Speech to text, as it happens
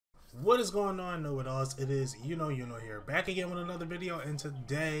What is going on, know-it-alls? It is you know here, back again with another video, and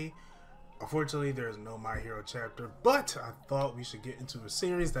today, unfortunately, there's no My Hero chapter, but I thought we should get into a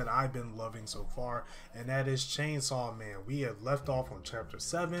series that I've been loving so far, and that is Chainsaw Man. We have left off on chapter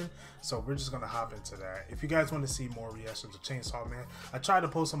 7, so we're just going to hop into that. If you guys want to see more reactions of Chainsaw Man, I try to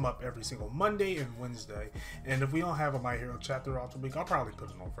post them up every single Monday and Wednesday, and if we don't have a My Hero chapter throughout the week, I'll probably put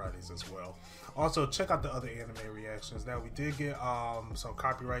it on Fridays as well. Also, check out the other anime reactions. Now, we did get some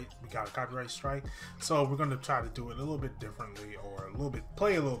copyright. We got a copyright strike, so we're going to try to do it a little bit differently, or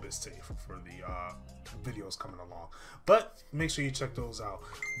play a little bit safe for the videos coming along. But make sure you check those out.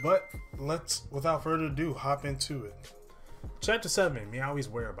 But let's, without further ado, hop into it. Chapter 7, MEOWY's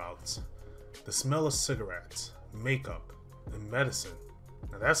whereabouts. The smell of cigarettes, makeup, and medicine.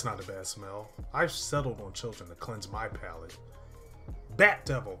 Now that's not a bad smell. I've settled on children to cleanse my palate. Bat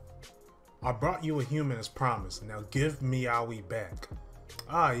Devil. I brought you a human as promised. Now give MEOWY back.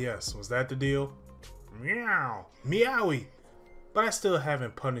 Ah yes, was that the deal? Meow. MEOWY. But I still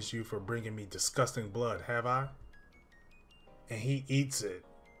haven't punished you for bringing me disgusting blood, have I? And he eats it.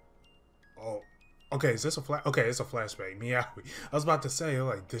 Oh, okay, is this a flash? Okay, it's a flashback. MEOWY. I was about to say,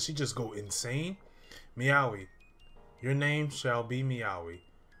 like, did she just go insane? MEOWY. Your name shall be MEOWY.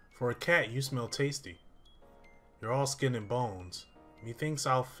 For a cat, you smell tasty. You're all skin and bones. Methinks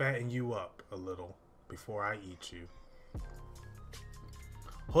I'll fatten you up a little before I eat you.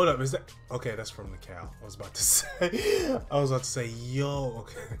 Hold up, is that okay? That's from the cow. I was about to say, yo,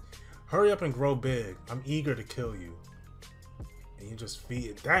 okay. Hurry up and grow big. I'm eager to kill you. And you just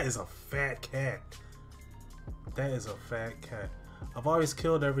feed it. That is a fat cat. That is a fat cat. I've always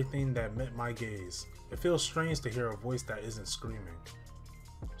killed everything that met my gaze. It feels strange to hear a voice that isn't screaming.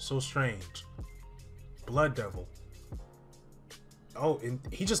 So strange. Blood Devil. Oh, and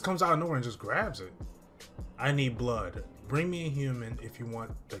he just comes out of nowhere and just grabs it. I need blood. Bring me a human if you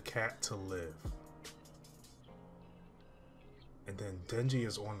want the cat to live. And then Denji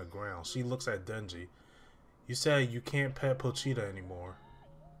is on the ground. She looks at Denji. You said you can't pet Pochita anymore.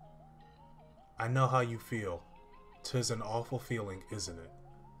 I know how you feel. 'Tis an awful feeling, isn't it?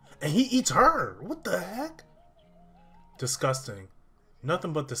 And he eats her! What the heck? Disgusting.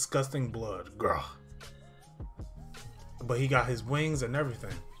 Nothing but disgusting blood. Grr. But he got his wings and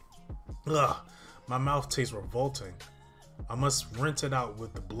everything. Ugh, my mouth tastes revolting. I must rinse it out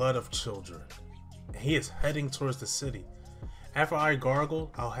with the blood of children. And he is heading towards the city. After I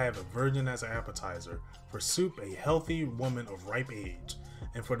gargle, I'll have a virgin as an appetizer. For soup, a healthy woman of ripe age.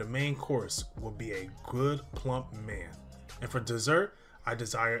 And for the main course will be a good plump man. And for dessert, I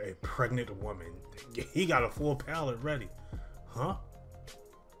desire a pregnant woman. He got a full palate ready. Huh?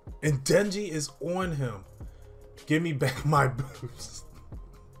 And Denji is on him. Give me back my boobs.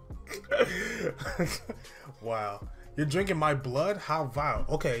 Wow. You're drinking my blood? How vile.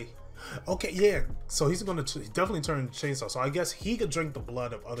 Okay. Okay, yeah. So he's gonna definitely turn into Chainsaw. So I guess he could drink the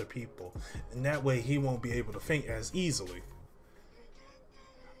blood of other people. And that way he won't be able to faint as easily.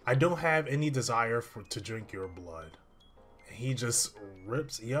 I don't have any desire to drink your blood. And he just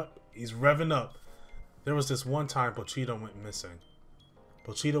rips. Yep. He's revving up. There was this one time Pochita went missing.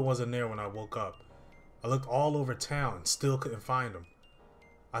 Pochita wasn't there when I woke up. I looked all over town and still couldn't find him.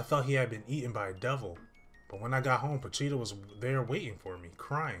 I thought he had been eaten by a devil, but when I got home, Pochita was there waiting for me,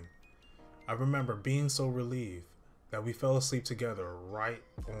 crying. I remember being so relieved that we fell asleep together right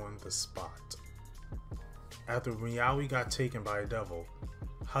on the spot. After MEOWY got taken by a devil,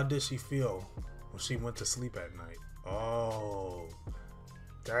 how did she feel when she went to sleep at night? Oh,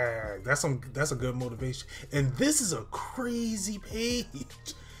 dang, that's a good motivation. And this is a crazy page.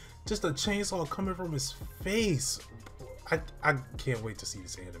 Just a chainsaw coming from his face. I can't wait to see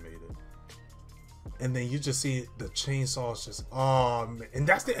this animated. And then you just see the chainsaws just, oh man. And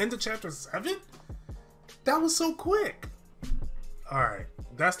that's the end of chapter 7? That was so quick. Alright,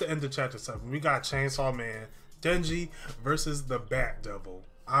 that's the end of chapter 7. We got Chainsaw Man, Denji versus the Bat Devil.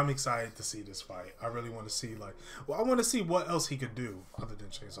 I'm excited to see this fight. I really want to see, like, well, I want to see what else he could do other than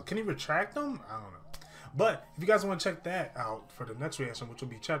chainsaw. Can he retract them? I don't know. But if you guys want to check that out for the next reaction, which will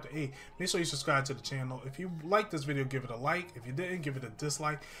be chapter 8, make sure you subscribe to the channel. If you like this video, give it a like. If you didn't, give it a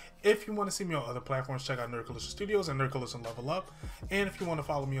dislike. If you want to see me on other platforms, check out Nerd Studios and Nerd Level Up. And if you want to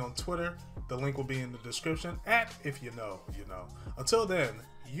follow me on Twitter, the link will be in the description. If you know, you know. Until then,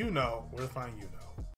 you know where to find you know.